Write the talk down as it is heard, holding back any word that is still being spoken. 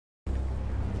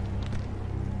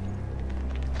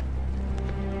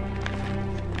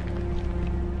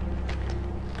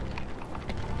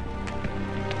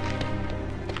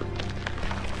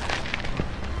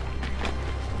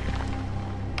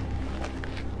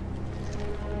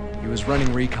was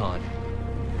running recon.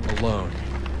 Alone.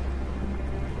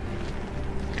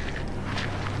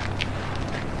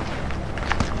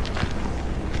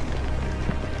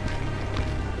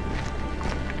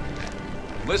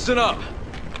 Listen up.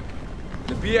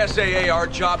 The BSAA, our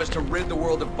job is to rid the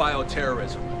world of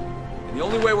bioterrorism. And the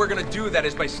only way we're gonna do that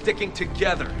is by sticking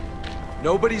together.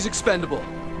 Nobody's expendable.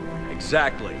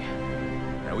 Exactly.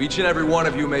 Now each and every one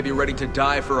of you may be ready to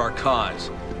die for our cause,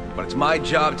 but it's my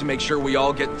job to make sure we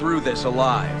all get through this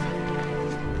alive.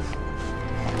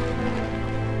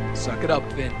 Suck it up,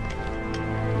 Finn.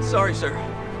 Sorry, sir.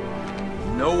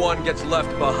 No one gets left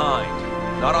behind.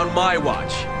 Not on my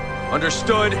watch.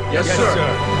 Understood? Yes,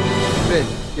 sir. Finn,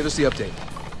 give us the update.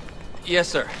 Yes,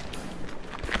 sir.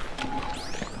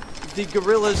 The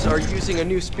guerrillas are using a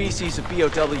new species of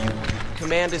BOW.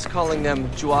 Command is calling them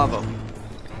Juavo.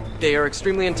 They are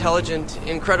extremely intelligent,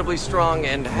 incredibly strong,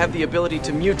 and have the ability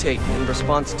to mutate in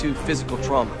response to physical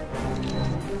trauma.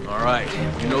 All right,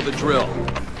 you know the drill.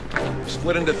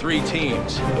 Split into 3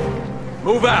 teams.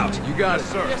 Move out! You got it,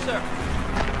 sir. Yes, sir.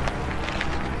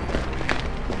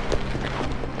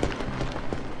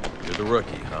 You're the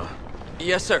rookie, huh?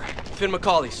 Yes, sir. Finn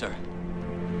McCauley, sir.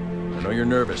 I know you're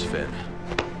nervous, Finn.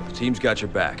 The team's got your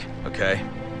back, okay?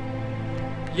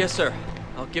 Yes, sir.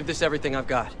 I'll give this everything I've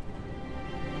got.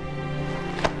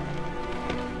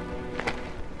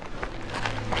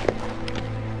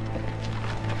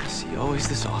 Is he always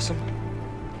this awesome?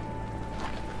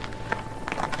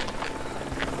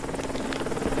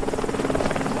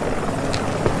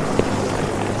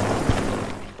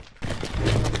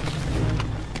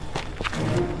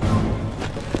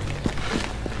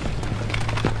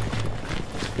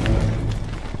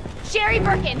 Sherry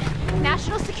Birkin,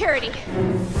 National Security.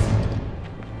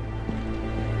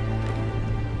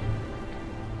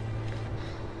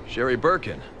 Sherry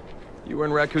Birkin, you were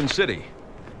in Raccoon City.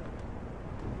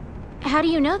 How do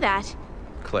you know that?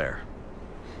 Claire,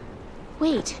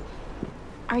 Wait,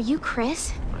 are you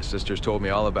Chris? my sister's told me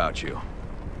all about you.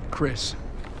 Chris,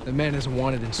 the man is a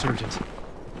wanted insurgent.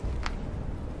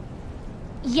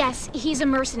 Yes, he's a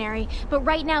mercenary, but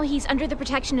right now he's under the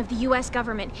protection of the US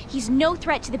government. He's no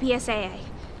threat to the BSAA.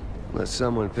 Unless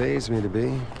someone pays me to be.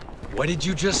 What did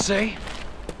you just say?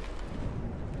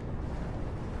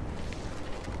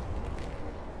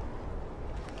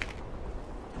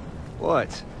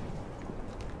 What?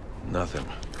 Nothing.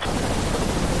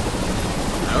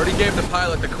 I already gave the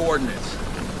pilot the coordinates.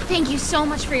 Thank you so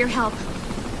much for your help.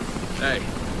 Hey.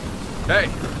 Hey!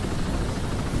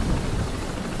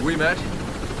 We met?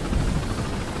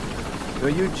 Well,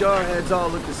 you jarheads all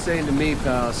look the same to me,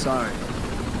 pal. Sorry.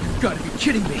 You've got to be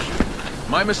kidding me.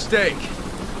 My mistake.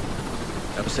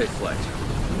 Have a safe flight.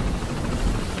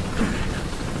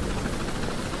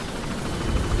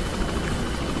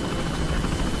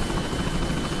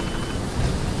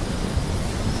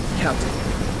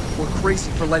 Captain, we're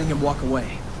crazy for letting him walk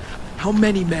away. How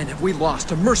many men have we lost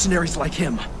to mercenaries like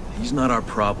him? He's not our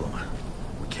problem.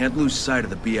 We can't lose sight of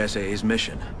the BSAA's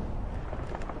mission.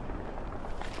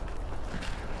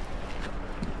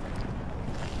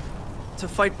 To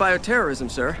fight bioterrorism,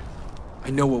 sir.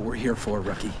 I know what we're here for,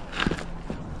 rookie.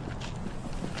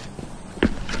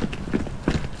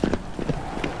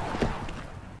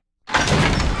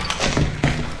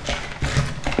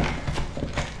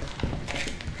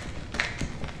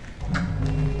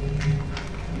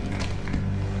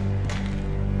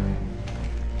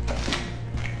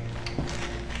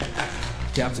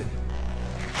 Captain.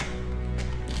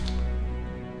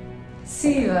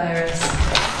 C-virus.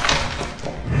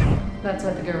 That's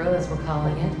what the guerrillas were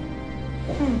calling it.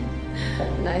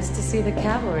 Nice to see the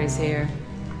cavalry's here.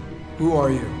 Who are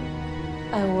you?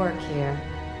 I work here.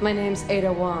 My name's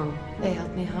Ada Wong. They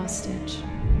held me hostage.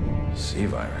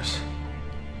 C-virus.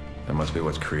 That must be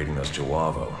what's creating those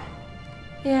Juavo.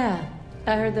 Yeah,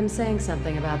 I heard them saying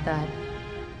something about that.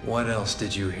 What else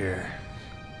did you hear?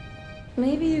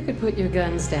 Maybe you could put your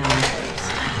guns down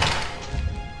first.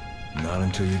 Not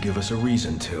until you give us a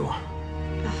reason to.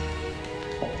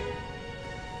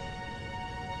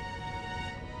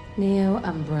 Neo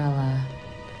Umbrella.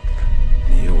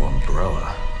 Neo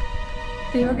Umbrella.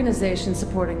 The organization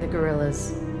supporting the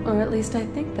guerrillas. Or at least I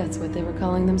think that's what they were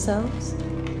calling themselves.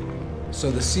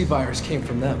 So the C-virus came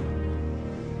from them?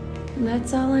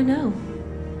 That's all I know.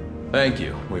 Thank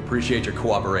you. We appreciate your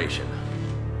cooperation.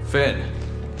 Finn.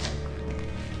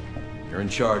 You're in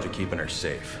charge of keeping her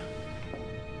safe.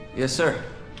 Yes, sir.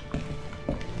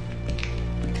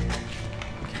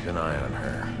 Keep an eye on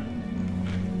her.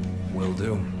 Will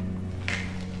do.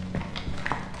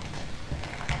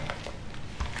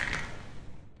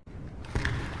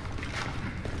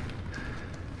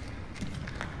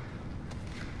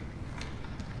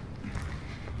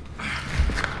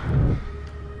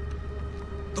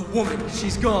 woman.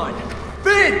 She's gone.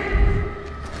 Finn!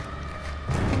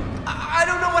 I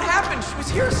don't know what happened. She was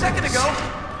here a second ago.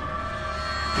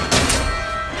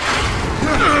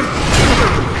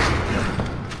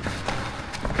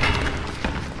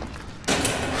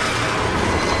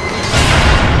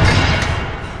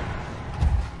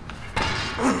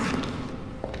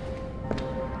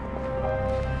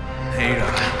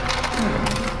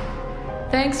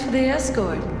 Thanks for the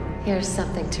escort. Here's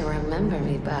something to remember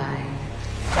me by.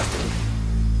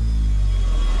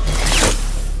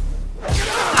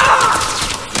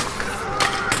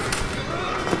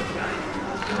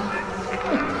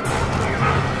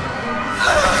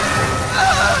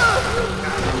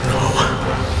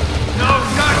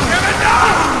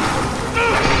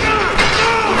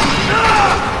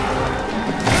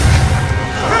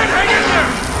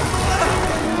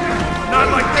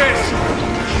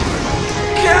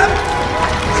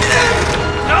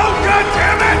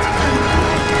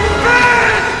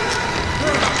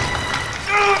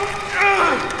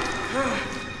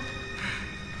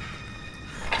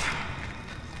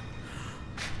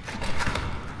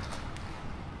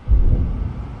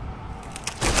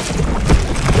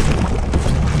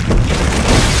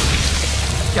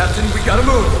 Captain, we gotta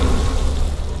move!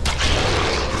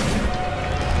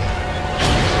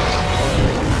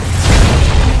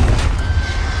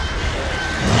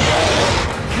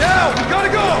 Now, we gotta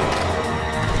go!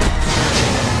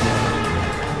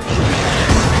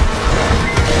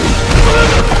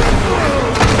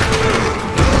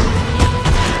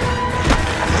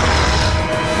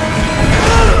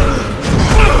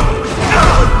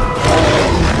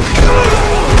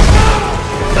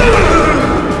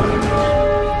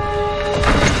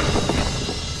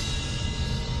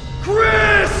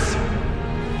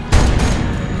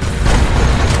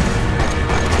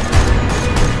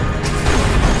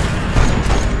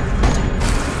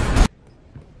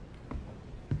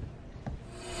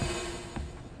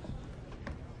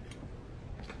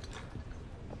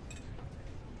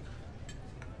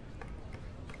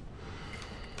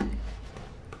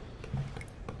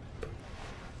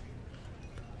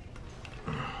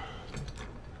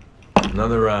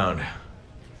 Another round.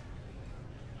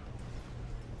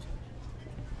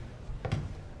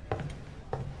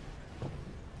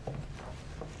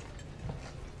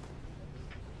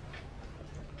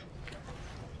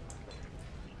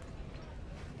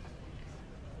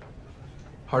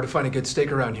 Hard to find a good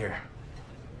steak around here.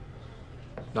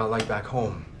 Not like back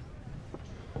home.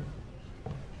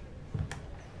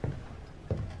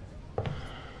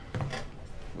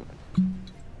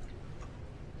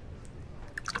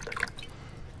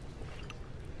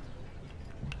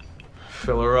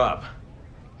 Fill her up.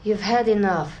 You've had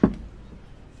enough.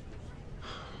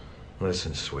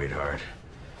 Listen, sweetheart.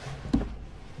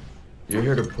 You're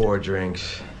here to pour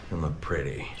drinks and look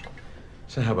pretty.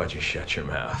 So how about you shut your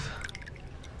mouth?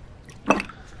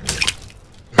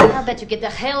 How about you get the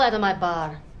hell out of my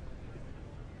bar?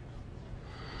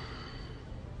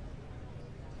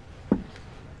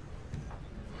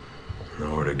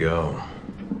 Nowhere to go.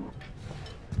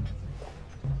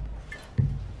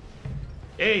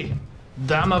 Ej,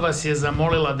 dama vas je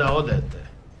zamolila da odete.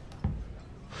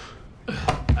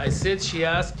 I said she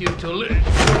asked you to leave.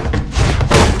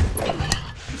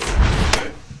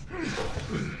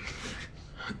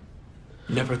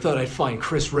 Never thought I'd find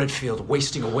Chris Redfield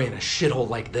wasting away in a shithole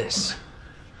like this.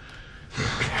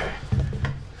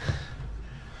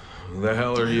 Who the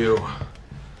hell are you?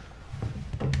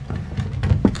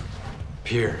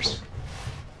 Piers.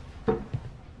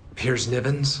 Piers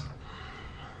Nivens?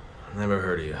 Never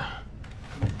heard of you.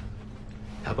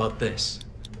 How about this?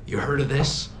 You heard of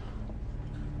this?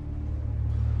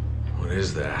 What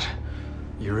is that?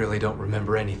 You really don't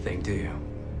remember anything, do you?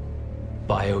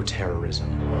 Bioterrorism.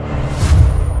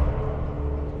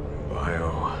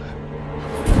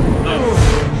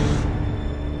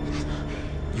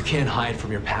 You can't hide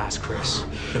from your past, Chris.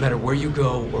 No matter where you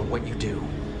go or what you do.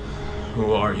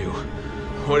 Who are you?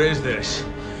 What is this?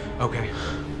 Okay.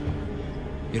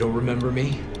 You don't remember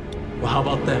me? Well, how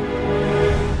about them?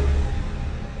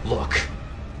 Look.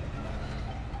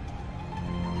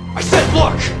 I said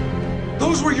look!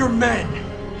 Those were your men.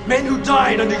 Men who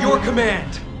died under your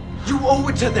command. You owe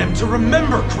it to them to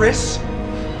remember, Chris.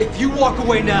 If you walk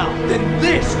away now, then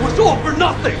this was all for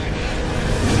nothing!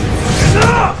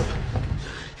 Enough!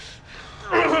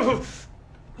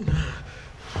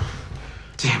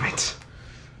 Damn it.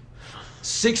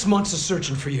 6 months of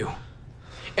searching for you.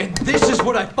 And this is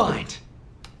what I find.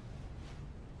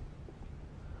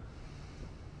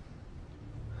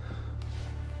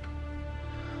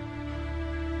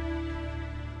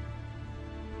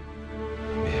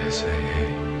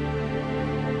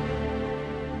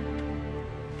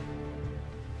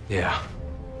 Yeah.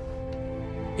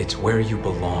 It's where you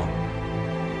belong.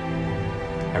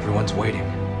 Everyone's waiting.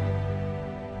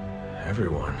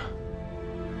 Everyone?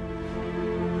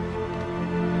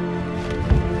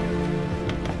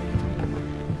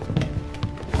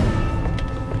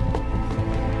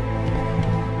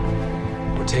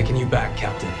 We're taking you back,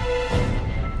 Captain.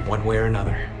 One way or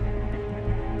another.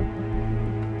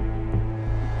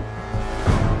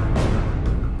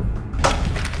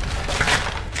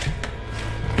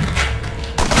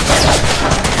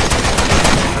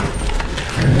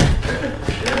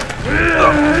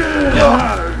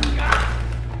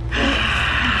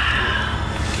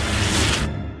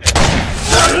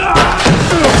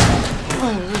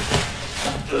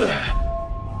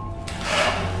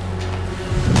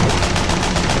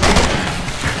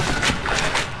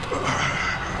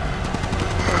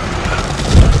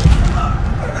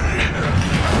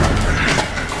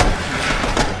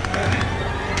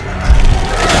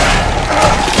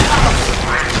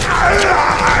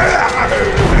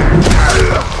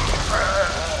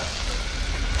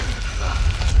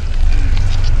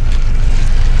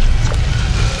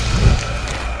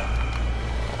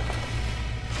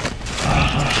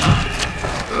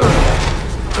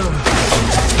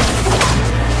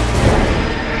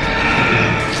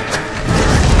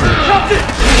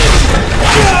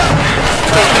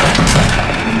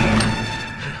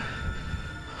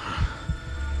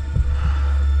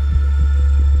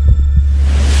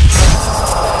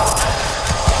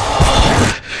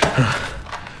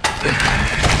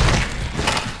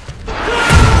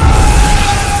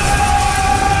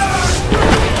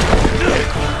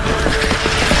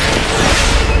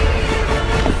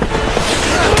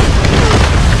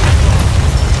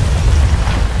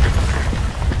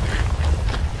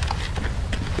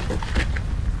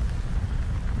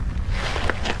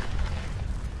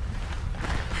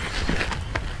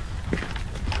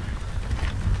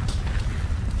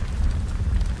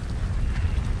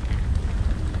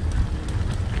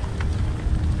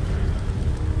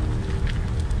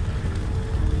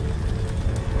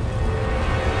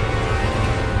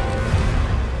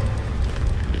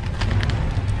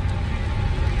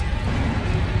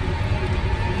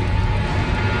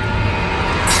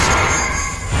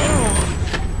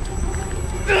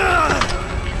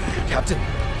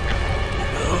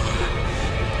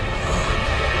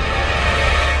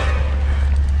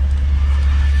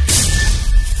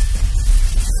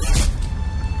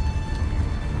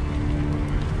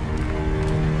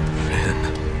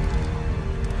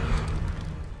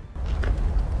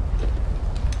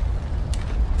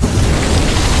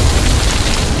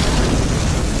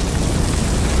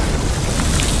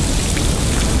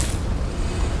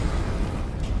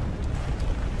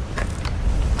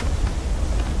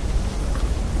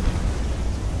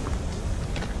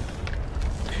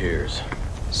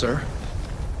 Sir?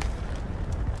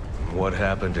 What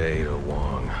happened to Ada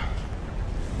Wong?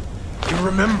 You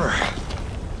remember.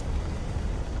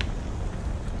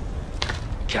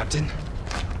 Captain?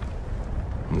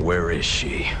 Where is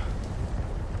she?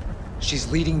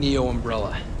 She's leading Neo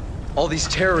Umbrella. All these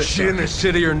terrorists Is she in the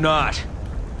city or not?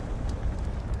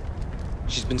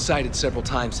 She's been sighted several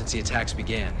times since the attacks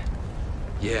began.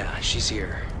 Yeah, she's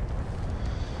here.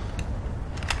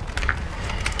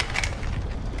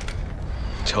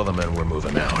 Tell the men we're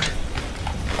moving out.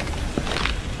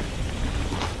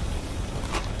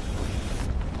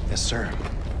 Yes, sir.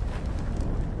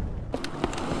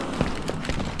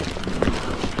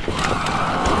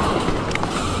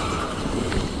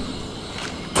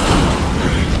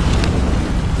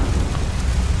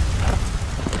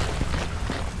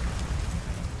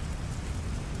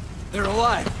 They're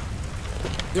alive.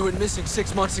 They went missing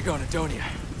 6 months ago in Adonia.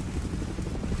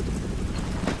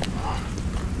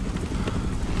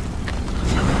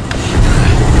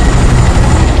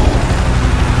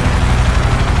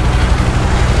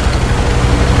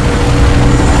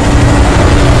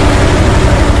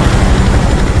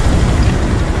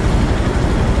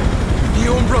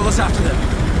 After them.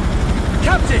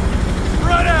 Captain!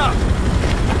 Run out!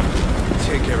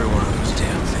 Take every one of those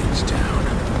damn things down.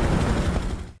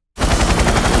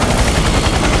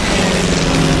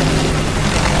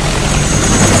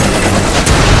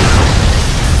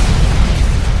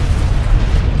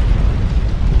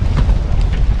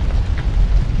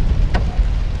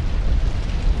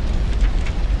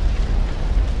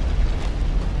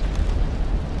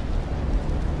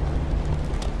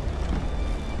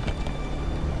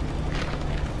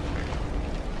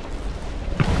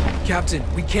 Captain,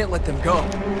 we can't let them go.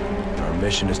 Our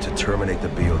mission is to terminate the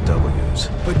BOWs.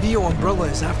 But Neo Umbrella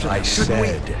is after them. I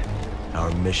said, our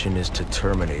mission is to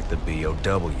terminate the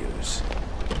BOWs.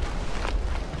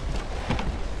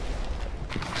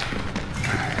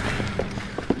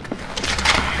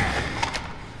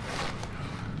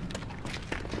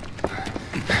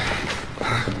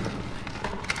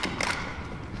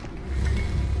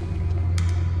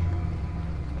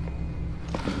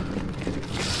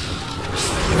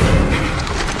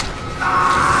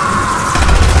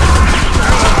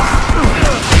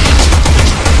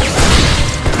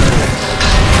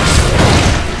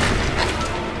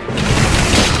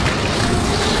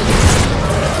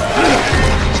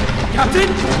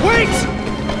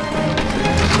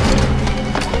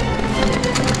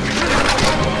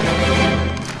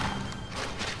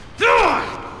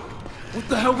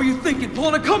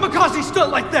 pulling a kamikaze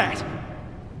stunt like that?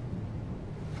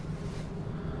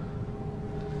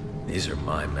 These are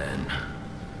my men.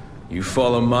 You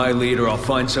follow my lead or I'll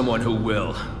find someone who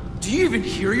will. Do you even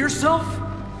hear yourself?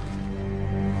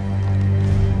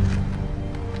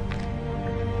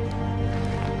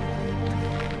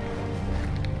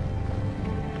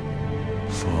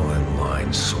 Fall in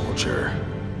line, soldier.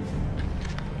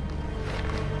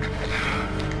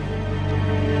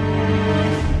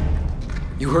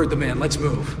 You heard the man, let's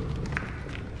move.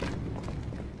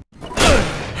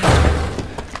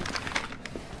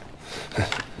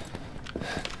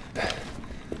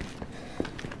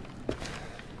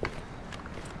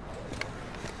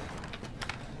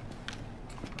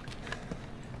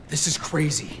 This is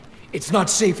crazy. It's not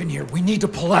safe in here. We need to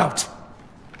pull out.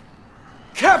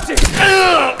 Captain!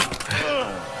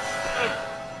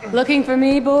 Looking for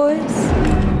me, boys?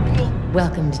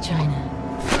 Welcome to China.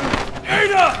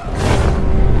 Ada!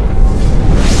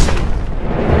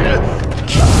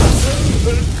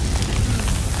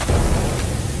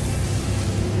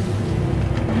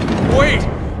 Wait!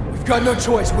 We've got no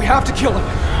choice. We have to kill him.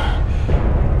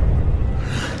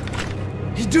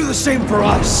 He'd do the same for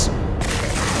us.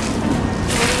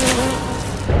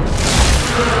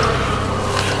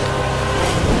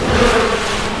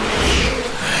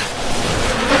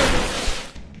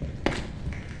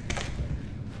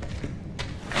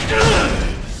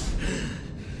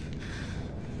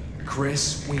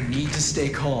 Chris, we need to stay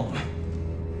calm.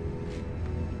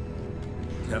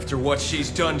 After what she's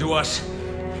done to us,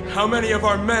 how many of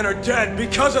our men are dead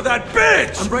because of that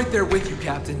bitch? I'm right there with you,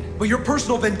 Captain. But your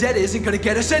personal vendetta isn't gonna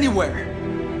get us anywhere.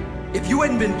 If you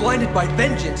hadn't been blinded by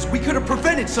vengeance, we could have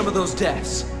prevented some of those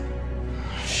deaths.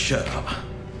 Shut up.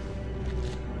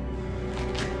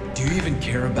 Do you even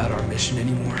care about our mission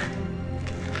anymore?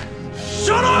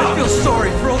 Shut up! I feel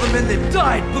sorry for all the men that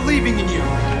died believing in you.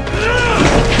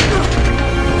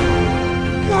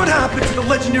 What happened to the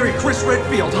legendary Chris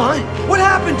Redfield, huh? What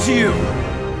happened to you?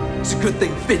 It's a good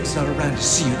thing Finn's not around to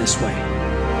see you this way.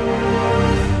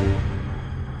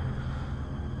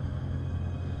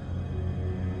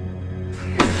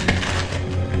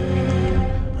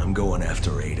 I'm going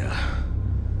after Ada.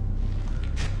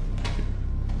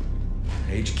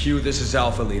 HQ, this is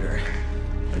Alpha Leader.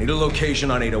 I need a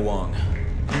location on Ada Wong.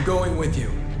 I'm going with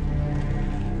you.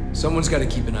 Someone's got to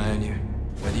keep an eye on you,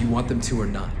 whether you want them to or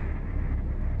not.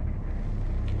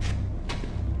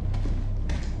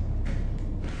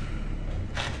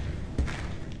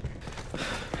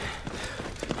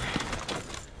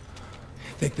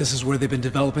 Think this is where they've been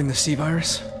developing the C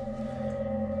virus?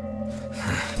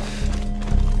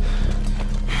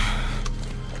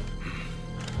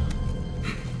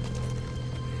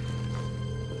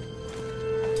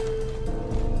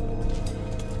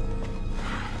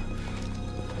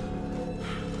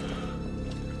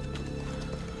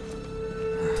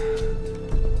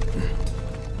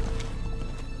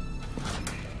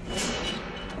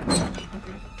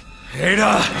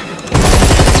 Ada!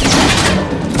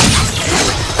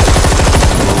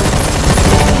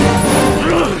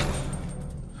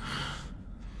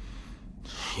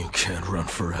 You can't run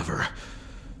forever.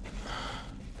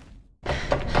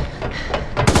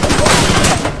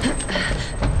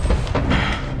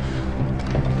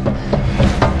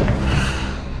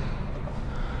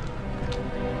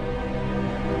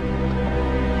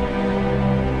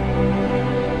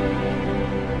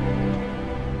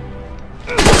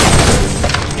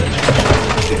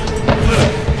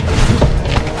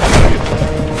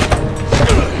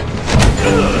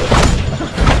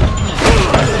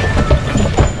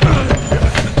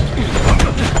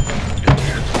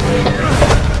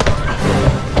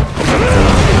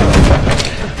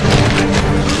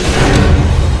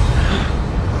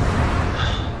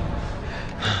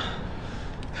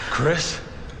 Chris?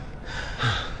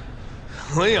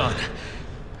 Leon?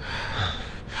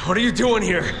 What are you doing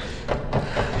here?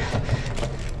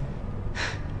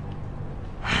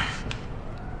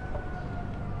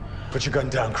 Put your gun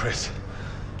down, Chris.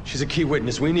 She's a key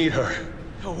witness. We need her.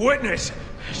 A witness?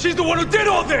 She's the one who did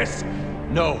all this!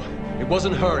 No, it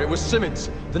wasn't her. It was Simmons,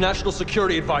 the National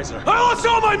Security Advisor. I lost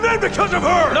all my men because of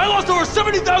her! And I lost over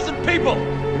 70,000 people,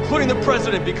 including the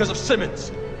President, because of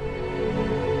Simmons.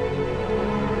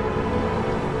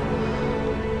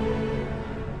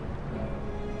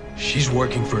 She's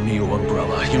working for Neo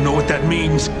Umbrella. You know what that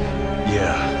means?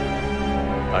 Yeah,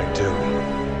 I do.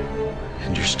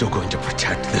 And you're still going to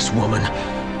protect this woman?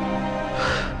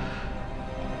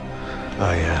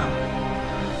 I am.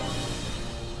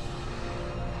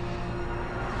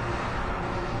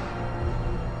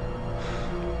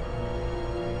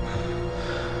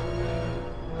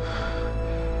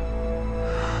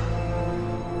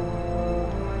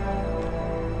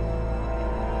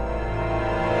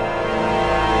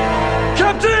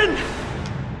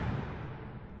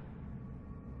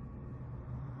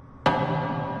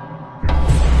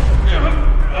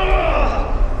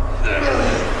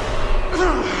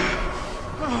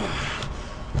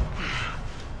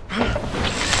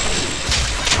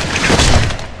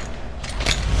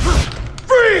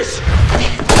 Chris!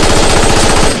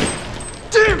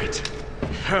 Damn it!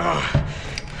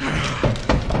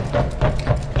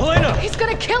 Helena! He's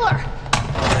gonna kill her!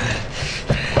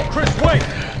 Chris, wait!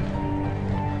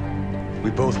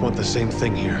 We both want the same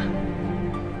thing here.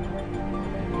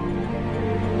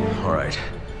 All right.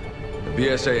 The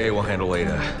BSAA will handle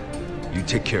Ada. You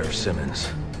take care of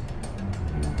Simmons.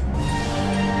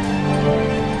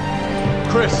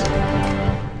 Chris!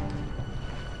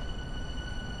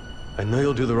 I know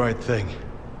you'll do the right thing.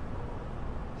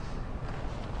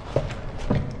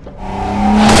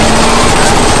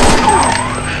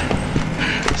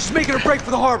 Just making a break for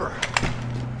the harbor.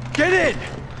 Get in!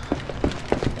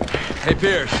 Hey,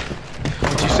 Pierce.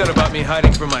 What you said about me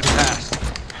hiding from my past.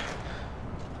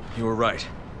 You were right.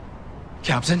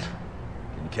 Captain,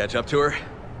 Can you catch up to her?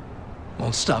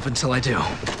 won't stop until I do.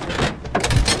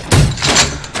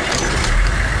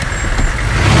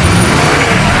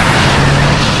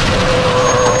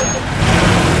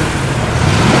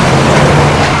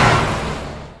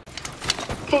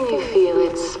 Can you feel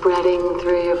it spreading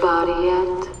through your body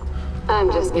yet?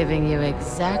 I'm just giving you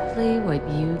exactly what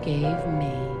you gave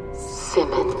me,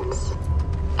 Simmons.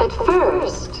 At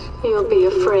first, you'll be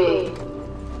afraid.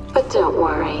 But don't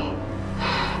worry.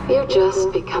 You're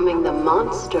just becoming the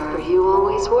monster you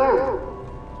always were.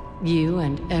 You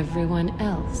and everyone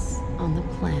else on the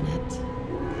planet.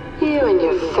 You and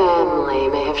your family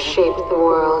may have shaped the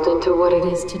world into what it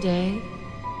is today.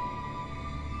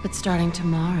 But starting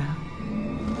tomorrow,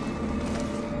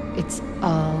 it's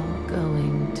all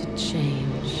going to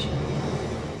change.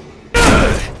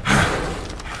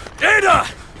 Ada!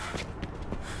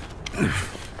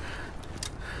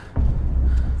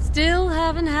 Still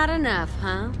haven't had enough,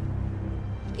 huh?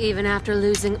 Even after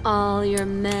losing all your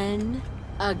men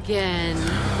again.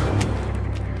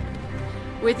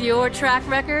 With your track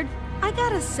record, I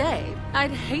gotta say,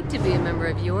 I'd hate to be a member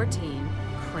of your team,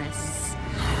 Chris.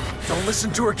 Don't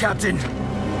listen to her, Captain!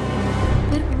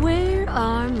 But where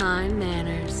are my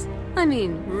manners? I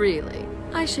mean, really,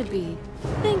 I should be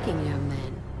thanking your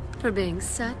men for being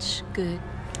such good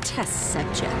test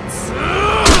subjects.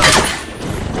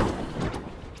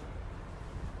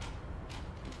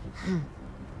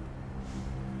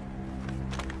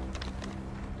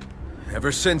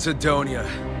 Ever since Adonia,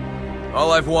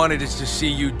 all I've wanted is to see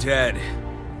you dead.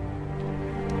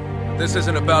 This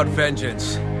isn't about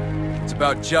vengeance. It's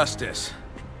about justice.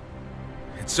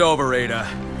 It's over, Ada.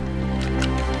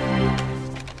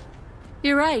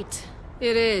 You're right.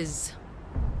 It is.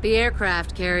 The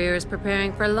aircraft carrier is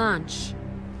preparing for launch.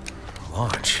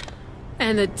 Launch?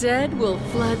 And the dead will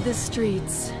flood the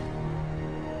streets.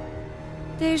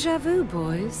 Deja vu,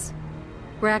 boys.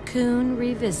 Raccoon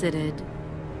revisited.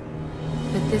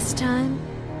 But this time,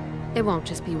 it won't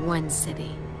just be one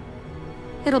city.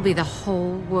 It'll be the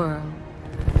whole world.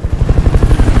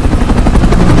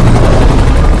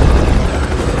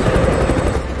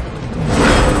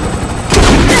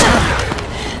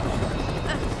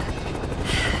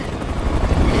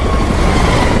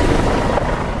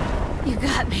 You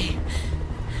got me.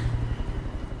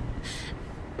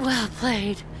 Well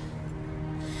played.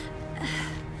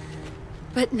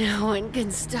 But no one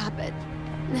can stop it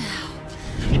now.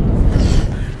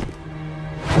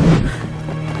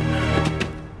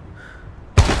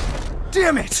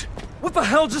 Damn it! What the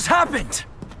hell just happened?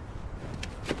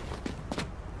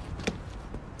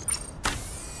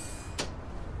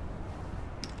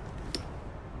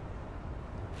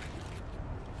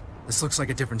 This looks like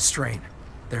a different strain.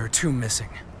 There are 2 missing.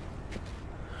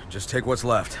 Just take what's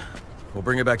left. We'll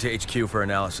bring it back to HQ for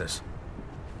analysis.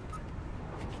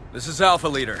 This is Alpha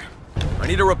Leader. I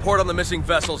need a report on the missing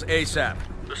vessels ASAP.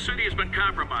 The city has been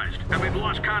compromised, and we've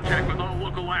lost contact with all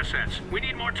local assets. We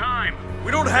need more time.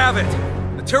 We don't have it!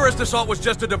 The terrorist assault was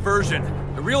just a diversion.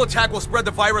 The real attack will spread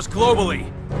the virus globally.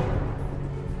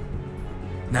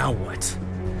 Now what?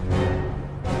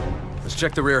 Let's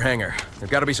check the rear hangar.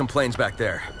 There've got to be some planes back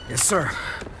there. Yes, sir.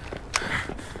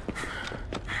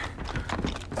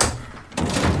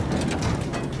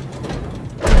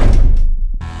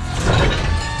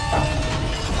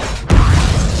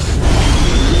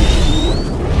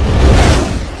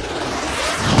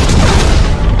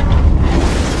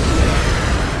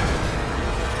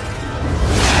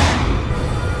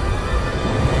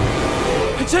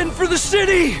 It's heading for the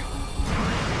city!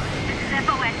 This is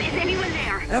FOS. Is anyone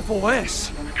there?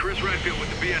 FOS? Chris Redfield with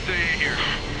the BSAA here.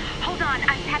 Hold on.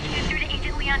 I'm patching you through to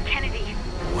Agent Leon Kennedy.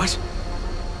 What?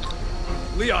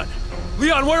 Leon!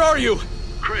 Leon, where are you?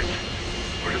 Chris,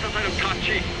 we're just outside of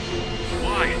Tachi.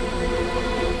 Why?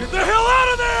 Get the hell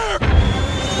out of there!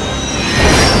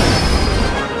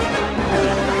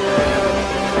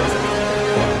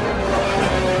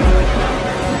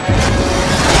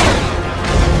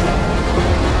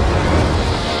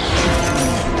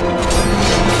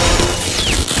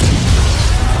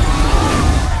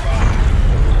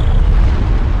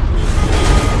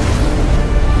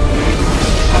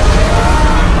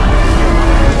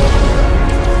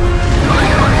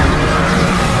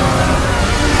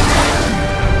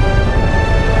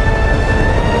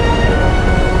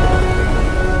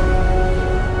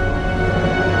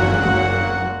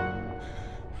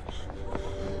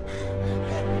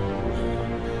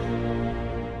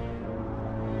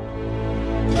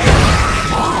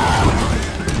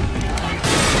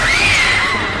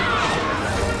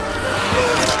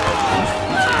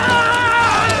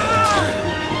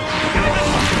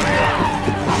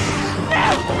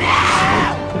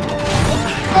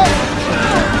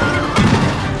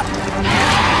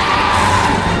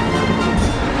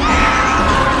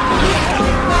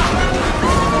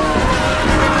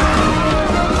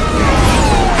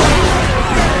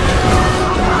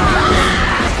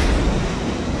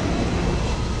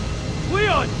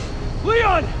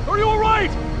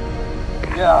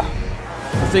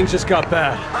 things just got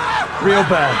bad. Real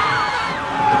bad.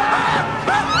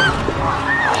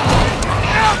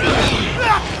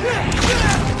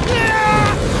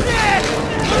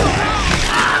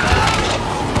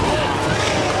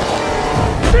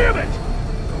 Damn it!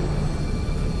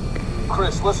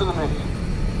 Chris, listen to me.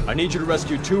 I need you to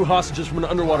rescue 2 hostages from an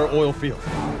underwater oil field.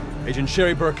 Agent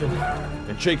Sherry Birkin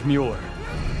and Jake Mueller.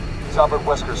 It's Albert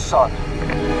Wesker's son.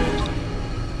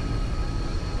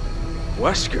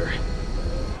 Wesker?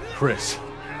 Chris,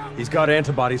 he's got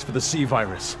antibodies for the C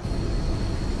virus.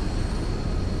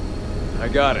 I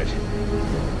got it.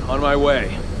 On my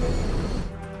way.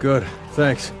 Good,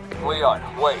 thanks. Leon,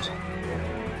 wait.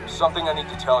 There's something I need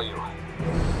to tell you.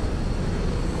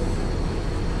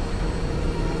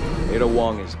 Ada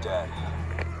Wong is dead.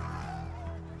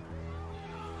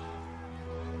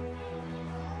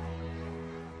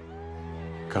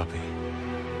 Copy.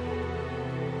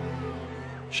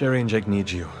 Sherry and Jake need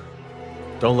you.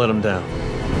 Don't let them down.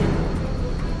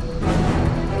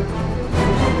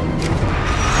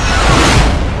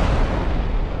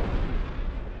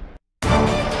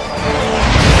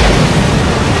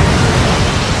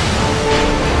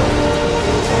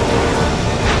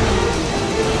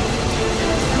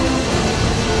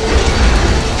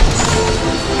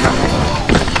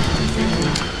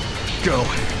 Go.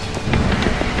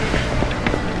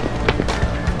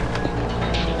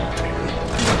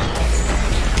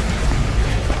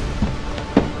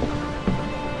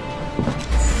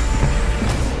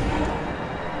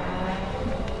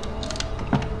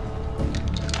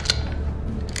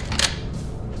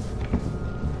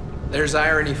 There's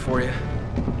irony for you.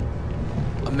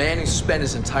 A man who spent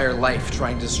his entire life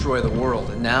trying to destroy the world,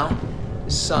 and now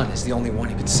his son is the only one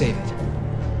who could save it.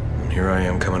 And here I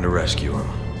am coming to rescue him.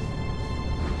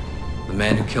 The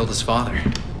man who killed his father.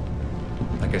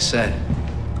 Like I said,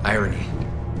 irony.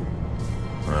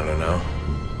 I don't know.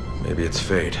 Maybe it's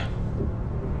fate.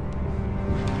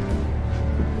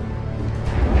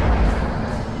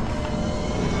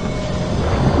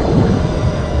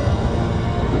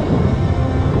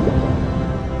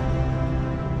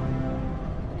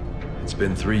 It's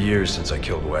been 3 years since I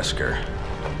killed Wesker.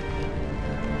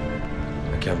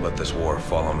 I can't let this war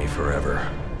follow me forever.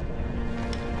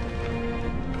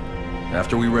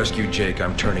 After we rescue Jake,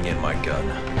 I'm turning in my gun.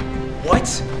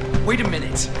 What? Wait a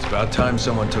minute. It's about time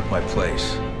someone took my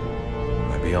place.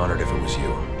 I'd be honored if it was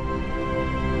you.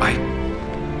 I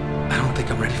don't think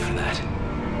I'm ready for that.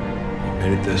 You've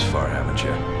made it this far, haven't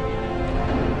you?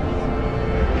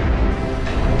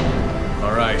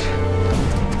 All right.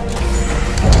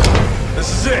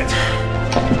 This is it!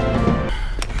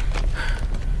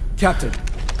 Captain.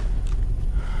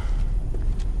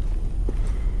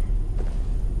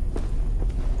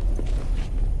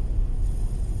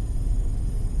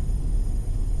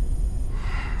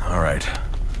 All right.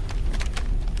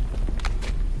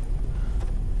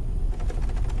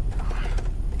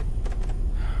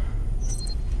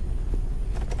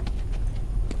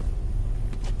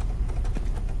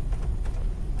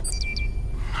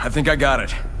 I think I got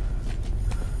it.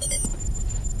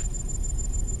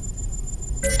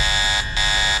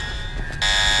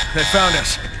 They found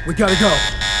us. We gotta go.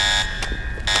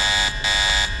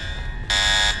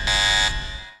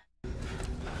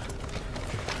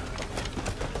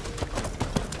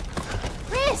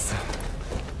 Chris!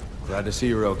 Glad to see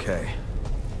you're okay.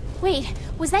 Wait,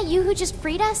 was that you who just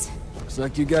freed us? Looks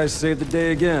like you guys saved the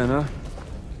day again, huh?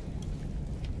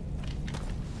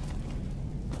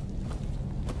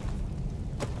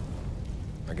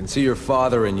 I can see your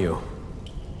father in you.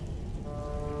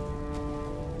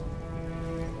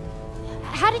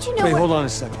 How did you know Wait, what- hold on a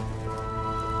second.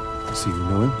 So you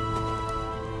know him?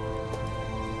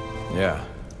 Yeah,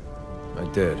 I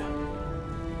did.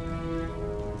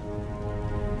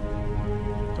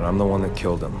 But I'm the one that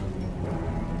killed him.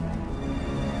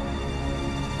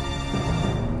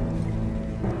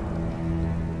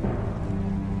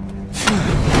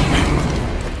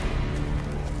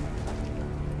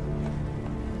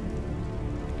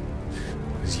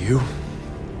 It was you?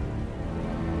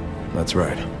 That's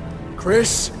right.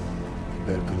 Chris?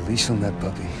 Better put a leash on that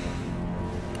puppy.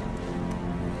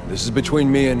 This is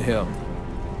between me and him.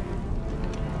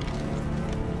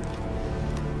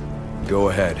 Go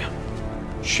ahead.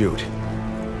 Shoot.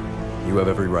 You have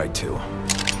every right to.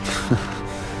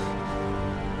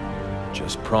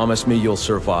 Just promise me you'll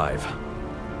survive.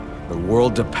 The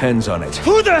world depends on it.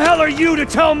 Who the hell are you to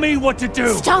tell me what to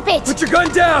do? Stop it! Put your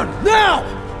gun down,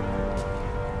 now!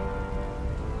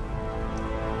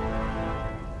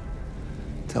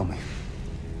 Tell me,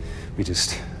 we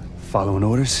just following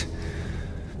orders?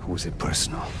 Or was it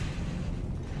personal?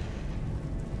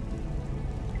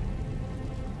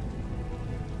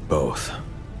 both.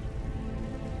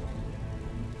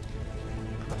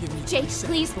 Jake,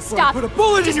 please stop. Put a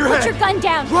bullet in your head! Put your gun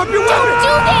down. Drop your Don't weapon! do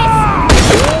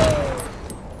this!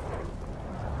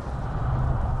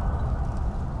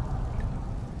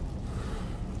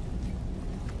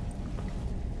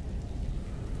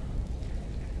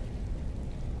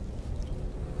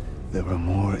 There are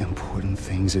more important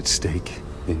things at stake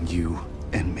than you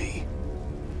and me.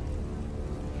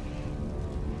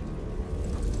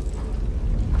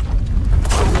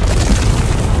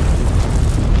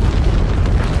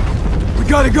 We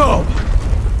gotta go!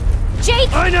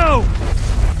 Jake! I know!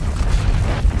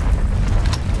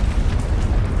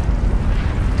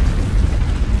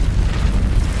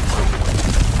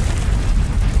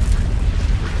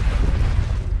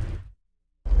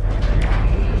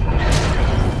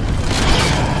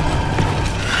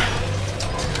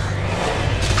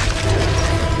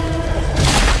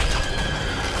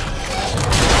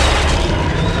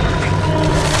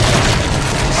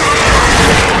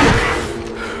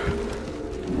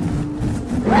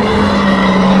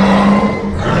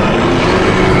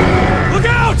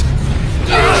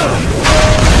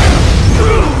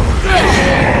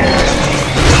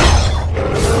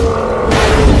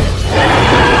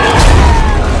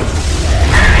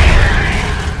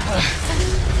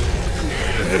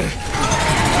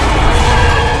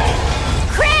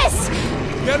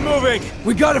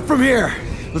 We got it from here!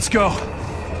 Let's go.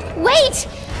 Wait!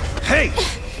 Hey!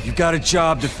 You got a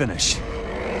job to finish.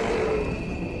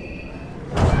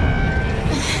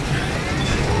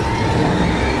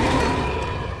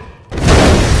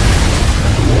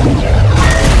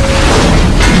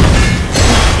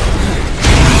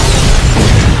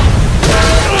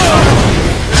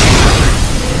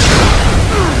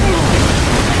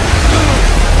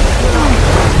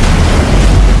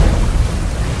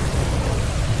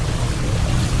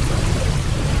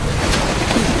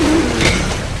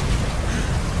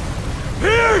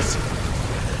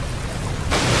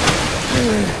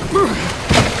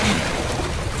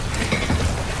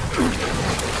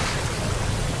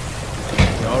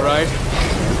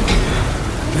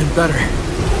 Better.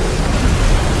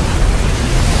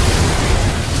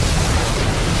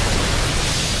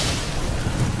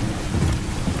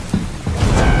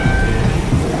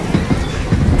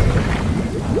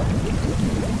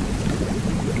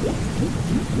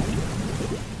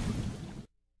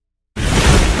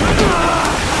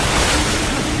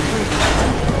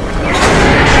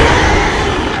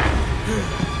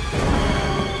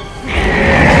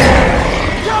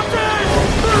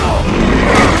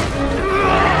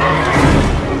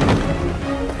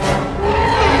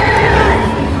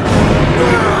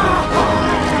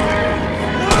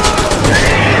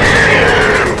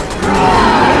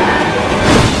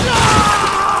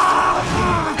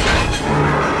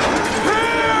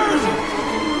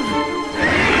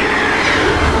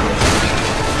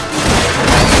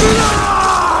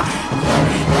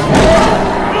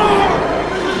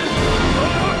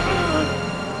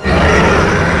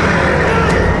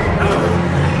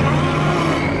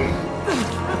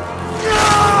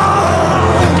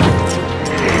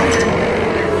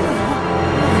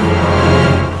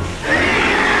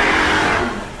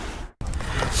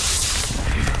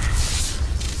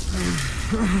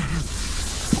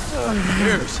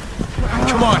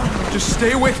 Come on, just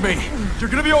stay with me. You're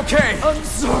gonna be okay. I'm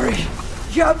sorry,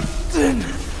 Captain.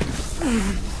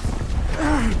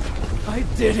 I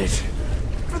did it.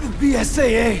 For the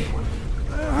BSAA.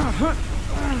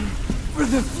 For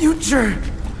the future.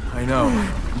 I know.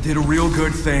 You did a real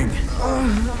good thing.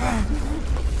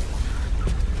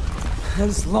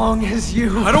 As long as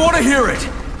you... I don't want to hear it!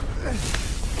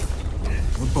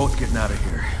 We're both getting out of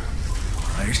here.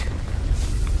 All right?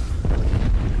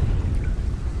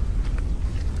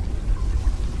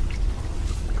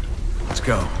 Let's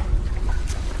go.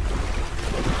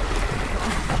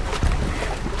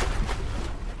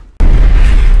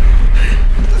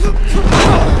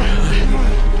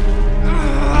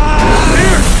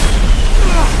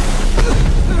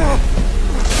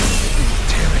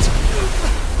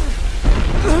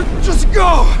 Just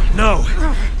go! No.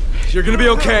 You're gonna be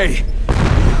okay.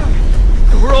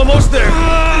 We're almost there.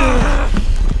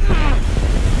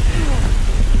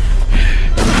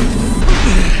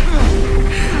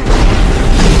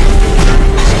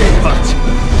 Escape pod.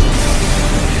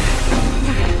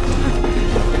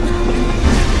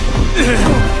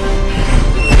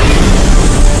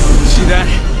 See that?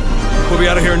 We'll be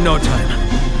out of here in no time.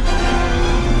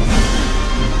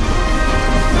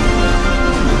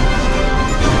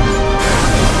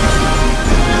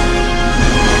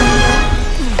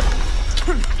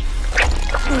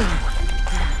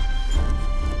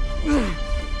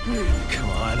 Come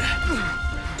on.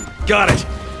 Got it!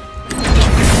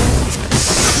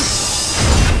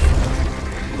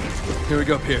 Here we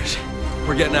go, Pierce.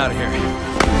 We're getting out of here.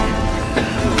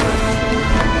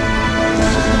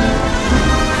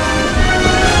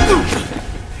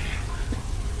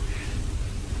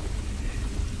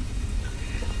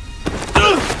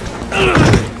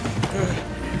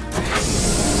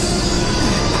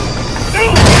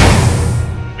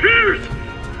 Pierce!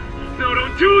 No,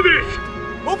 don't do this!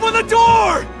 Open the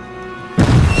door!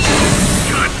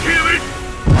 God damn it!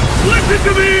 Listen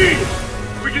to me!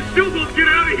 We can still both get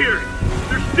out of here!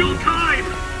 There's still time!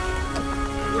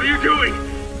 What are you doing?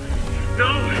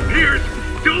 No, Pierce!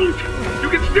 Don't! You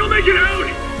can still make it out!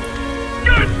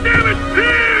 God damn it,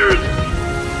 Pierce!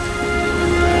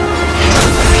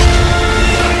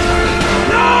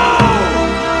 No!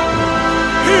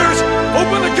 Pierce!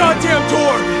 Open the goddamn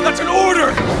door! That's an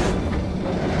order!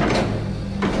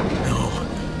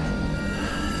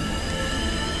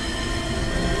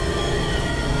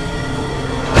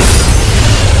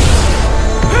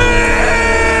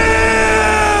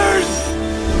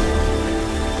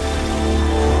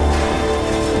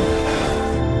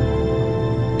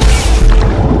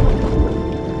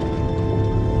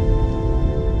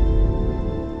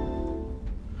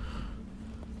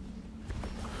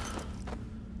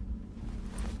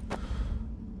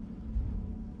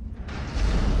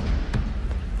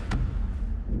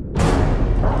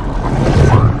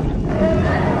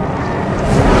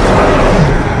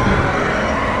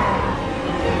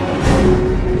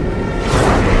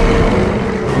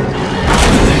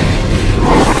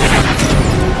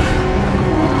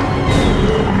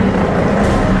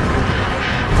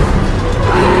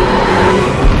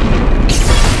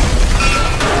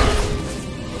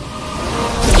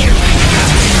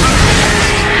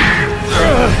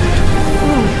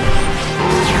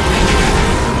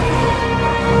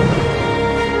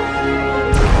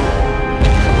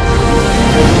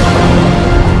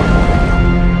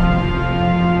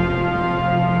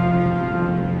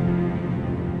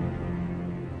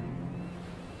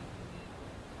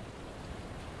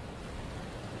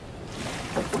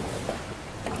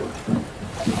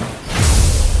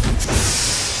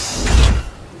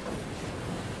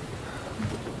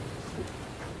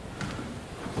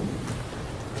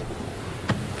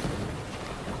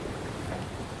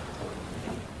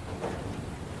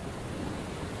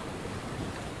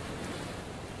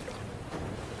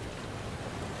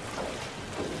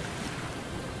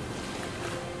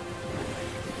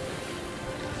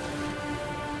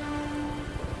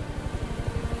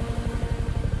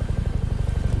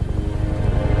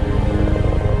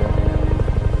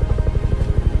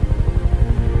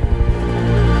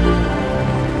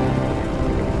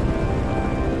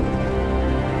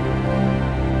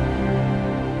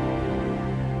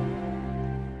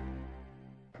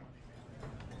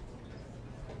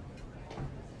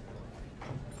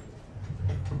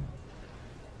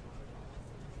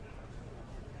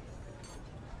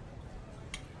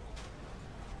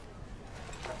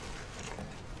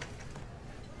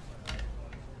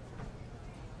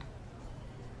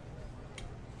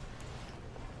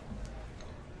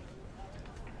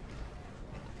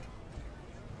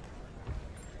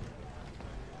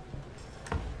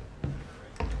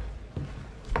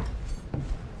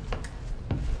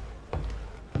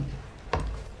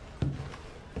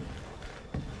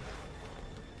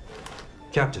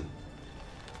 Captain,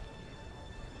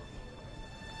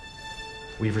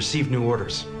 we've received new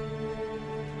orders.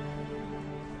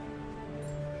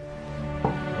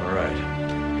 All right.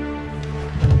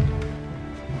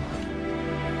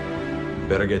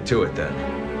 Better get to it then.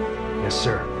 Yes,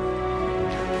 sir.